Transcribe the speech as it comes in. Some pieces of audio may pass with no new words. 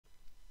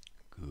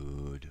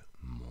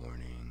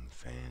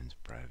fans,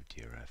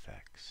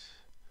 PrivateerFX.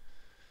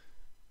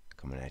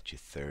 Coming at you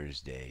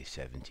Thursday,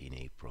 17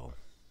 April.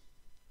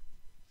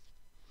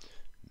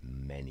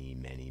 Many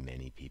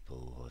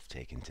people have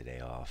taken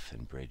today off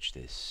and bridged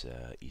this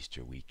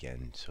Easter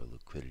weekend, so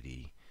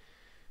liquidity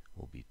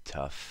will be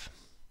tough.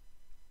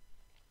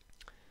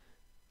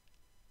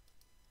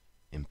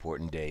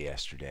 Important day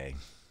yesterday.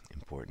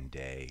 Important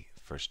day.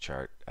 First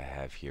chart I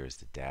have here is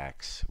the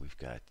DAX. We've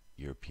got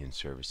European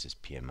Services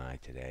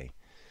PMI today.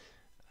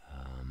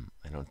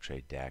 I don't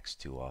trade DAX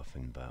too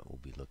often, but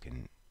we'll be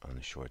looking on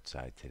the short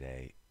side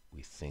today.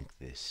 We think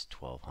this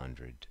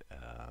 1200,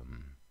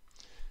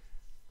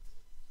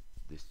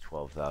 this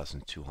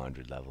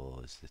 12,200 level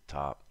is the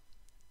top,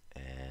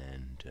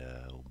 and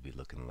we'll be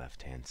looking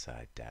left-hand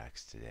side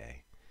DAX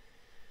today.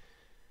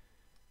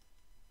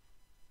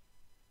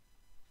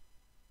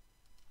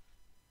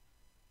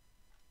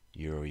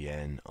 Euro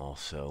yen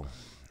also.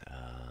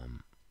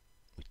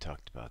 We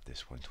talked about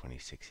this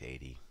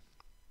 126.80.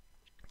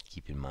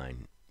 Keep in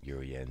mind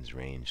Euro yen's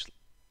range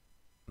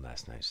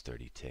last night's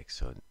 30 ticks,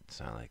 so it's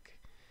not like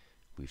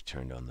we've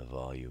turned on the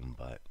volume,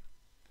 but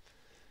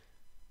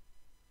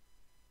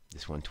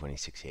this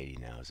 126.80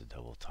 now is a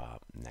double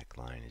top.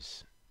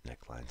 Neckline's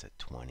at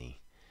 20.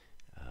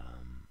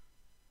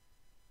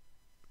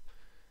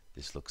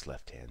 This looks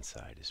left-hand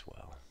side as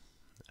well.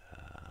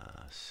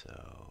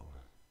 So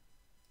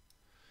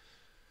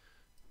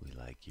we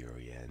like Euro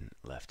yen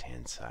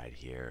left-hand side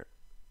here.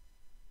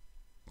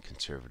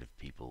 Conservative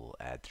people will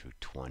add through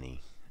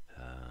 20.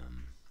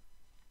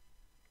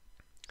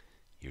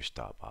 Your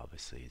stop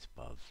obviously is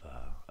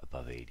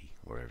above 80,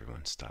 where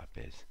everyone's stop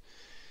is.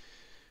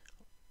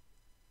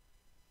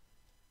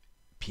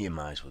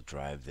 PMIs will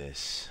drive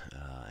this,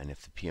 and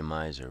if the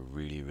PMIs are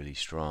really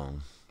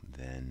strong,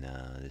 then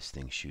this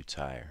thing shoots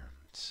higher.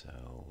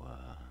 So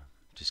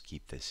just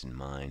keep this in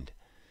mind.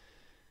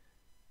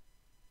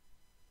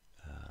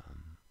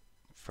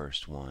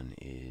 First one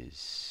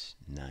is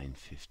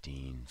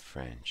 915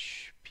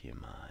 French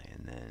PMI,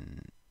 and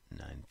then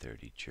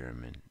 930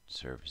 German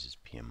services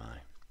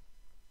PMI.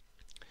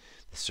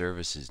 The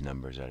services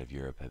numbers out of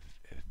Europe have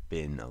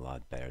been a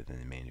lot better than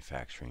the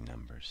manufacturing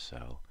numbers,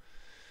 so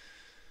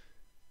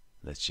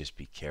let's just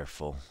be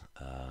careful.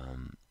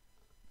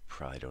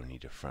 Probably don't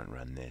need to front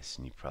run this,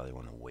 and you probably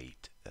want to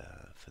wait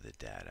for the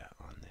data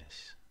on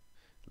this.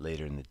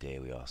 Later in the day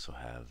we also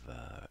have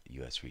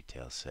US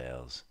retail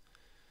sales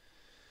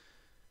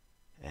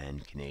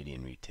and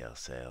Canadian retail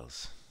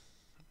sales.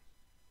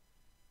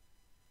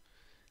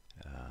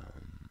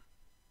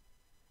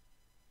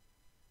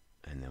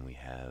 And then we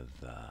have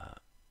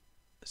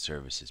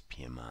services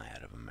PMI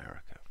out of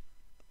America.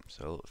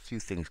 So a few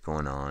things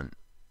going on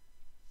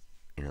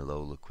in a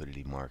low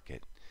liquidity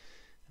market.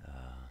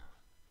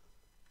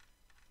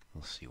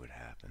 We'll see what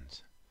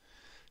happens.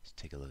 Let's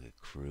take a look at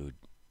crude.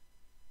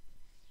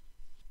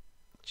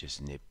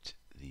 Just nipped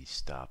these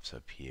stops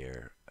up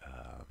here.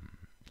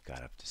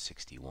 Got up to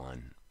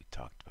 61. We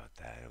talked about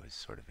that. It was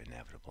sort of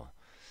inevitable,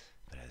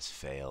 but has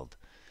failed.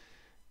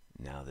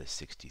 Now the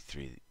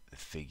 63, the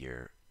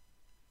figure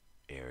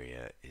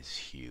area is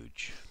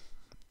huge.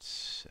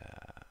 It's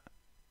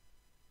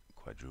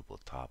quadruple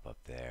top up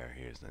there.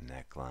 Here's the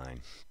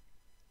neckline.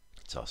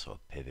 It's also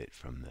a pivot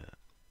from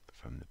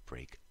the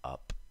break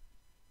up.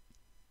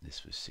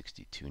 This was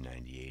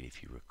 62.98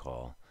 if you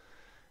recall,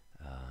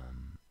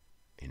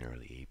 in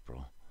early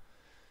April.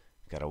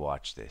 Gotta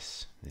watch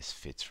this. This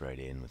fits right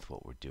in with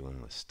what we're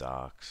doing with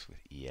stocks, with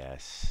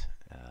ES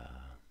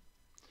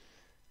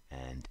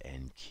and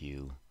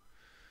NQ.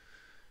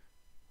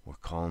 We're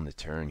calling the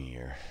turn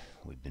here.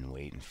 We've been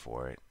waiting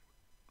for it.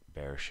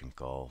 Bearish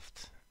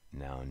engulfed.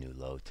 Now a new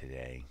low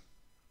today.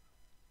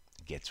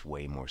 It gets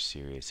way more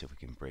serious if we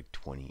can break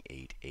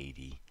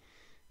 28.80.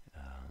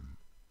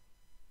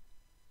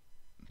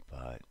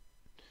 But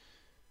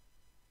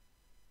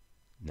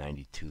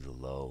 92 the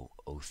low,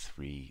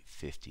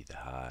 03.50 the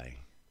high.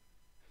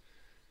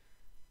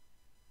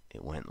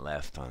 It went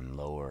left on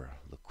lower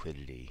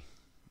liquidity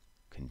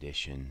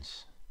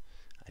conditions.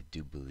 I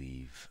do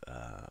believe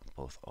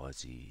both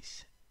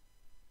Aussies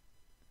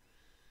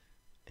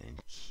and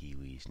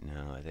Kiwis.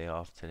 No, are they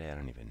off today? I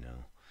don't even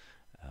know.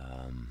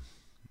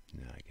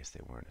 No, I guess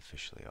they weren't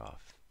officially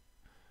off.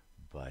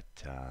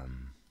 But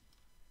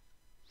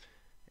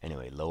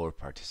anyway, lower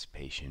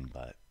participation,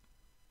 but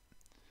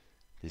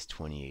this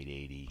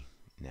 28.80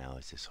 now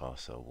is this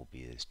also will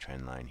be this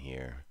trend line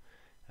here.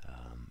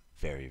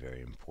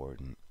 Very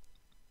important,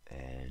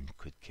 and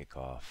could kick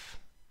off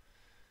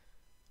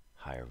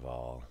higher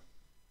vol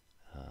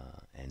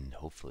and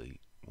hopefully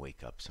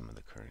wake up some of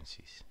the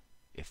currencies.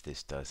 If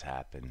this does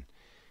happen,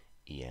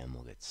 EM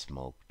will get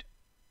smoked.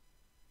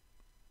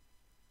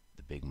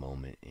 The big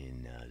moment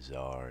in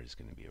ZAR is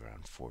going to be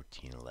around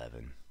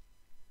 14.11.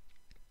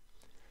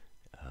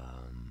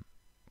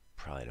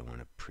 Probably don't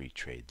want to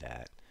pre-trade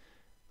that,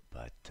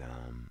 but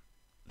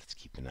let's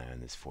keep an eye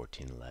on this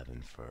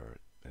 14.11 for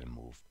a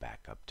move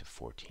back up to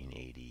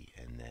 14.80,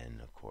 and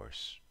then of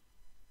course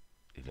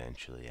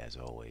eventually, as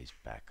always,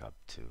 back up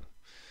to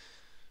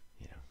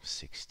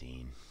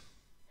 16.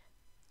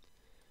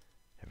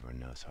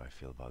 Everyone knows how I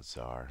feel about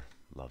ZAR.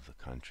 Love the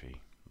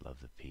country, love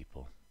the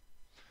people,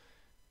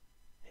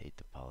 hate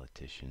the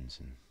politicians,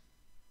 and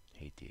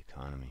hate the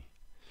economy.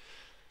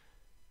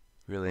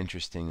 Really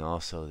interesting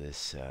also,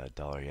 this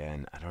dollar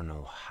yen. I don't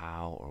know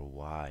how or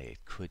why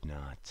it could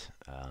not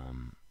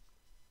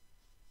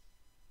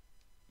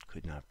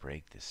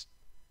break this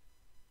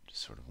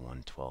sort of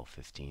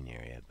 112.15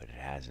 area, but it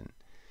hasn't,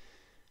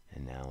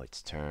 and now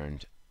it's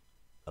turned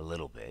a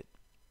little bit.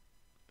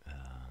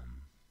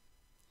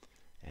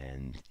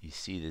 And you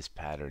see this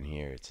pattern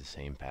here. It's the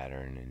same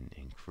pattern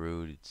in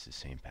crude. It's the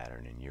same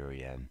pattern in euro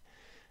yen.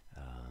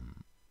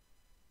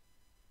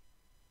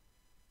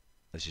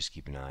 Let's just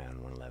keep an eye on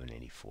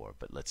 111.84,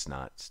 but let's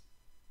not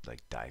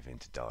like dive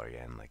into dollar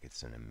yen like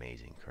it's an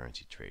amazing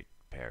currency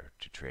pair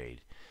to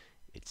trade.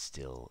 It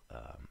still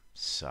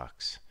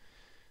sucks.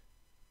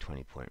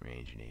 20-point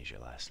range in Asia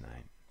last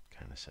night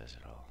kind of says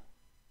it all.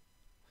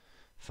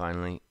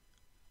 Finally,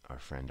 our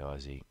friend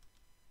Aussie,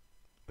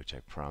 which I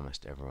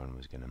promised everyone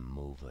was going to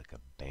move like a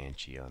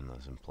banshee on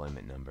those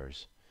employment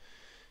numbers,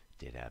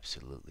 did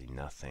absolutely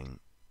nothing.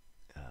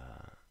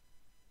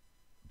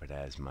 But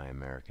as my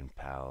American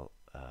pal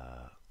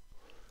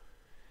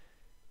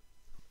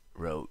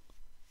wrote,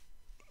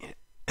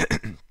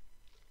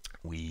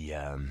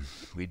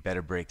 we'd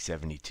better break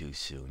 72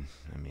 soon.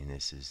 I mean,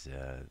 this is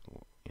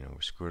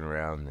we're screwing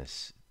around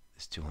this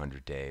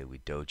 200-day. We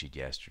dojied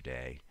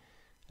yesterday.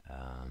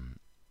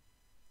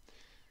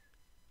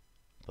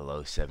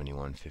 Below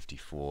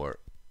 71.54,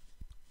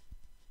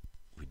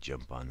 we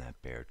jump on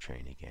that bear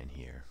train again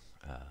here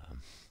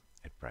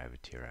at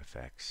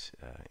PrivateerFX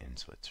in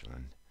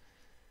Switzerland.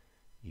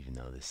 Even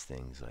though this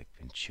thing's like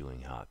been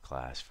chewing hot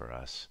glass for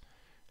us,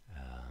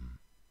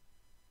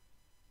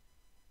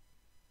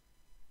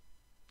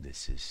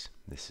 this is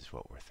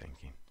what we're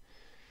thinking.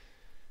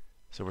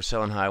 So we're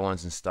selling high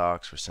ones in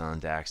stocks. We're selling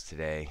DAX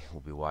today.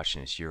 We'll be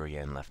watching this euro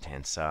yen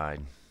left-hand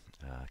side,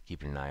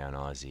 keeping an eye on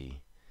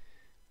Aussie,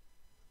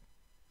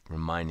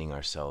 reminding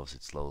ourselves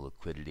it's low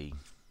liquidity,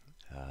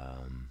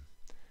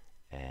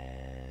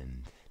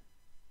 and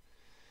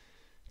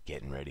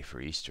getting ready for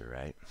Easter,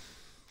 right?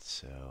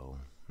 So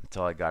that's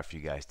all I got for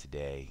you guys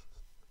today.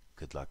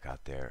 Good luck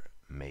out there.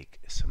 Make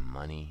some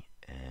money,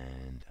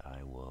 and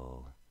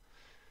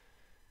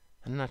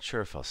I'm not sure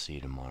if I'll see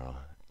you tomorrow.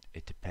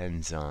 It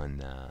depends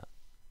on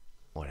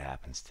what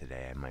happens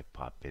today. I might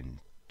pop in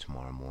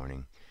tomorrow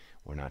morning.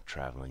 We're not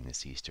traveling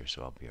this Easter,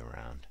 so I'll be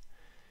around.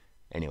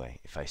 Anyway,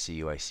 if I see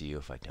you, I see you.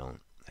 If I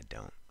don't, I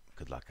don't.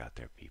 Good luck out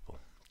there, people.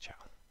 Ciao.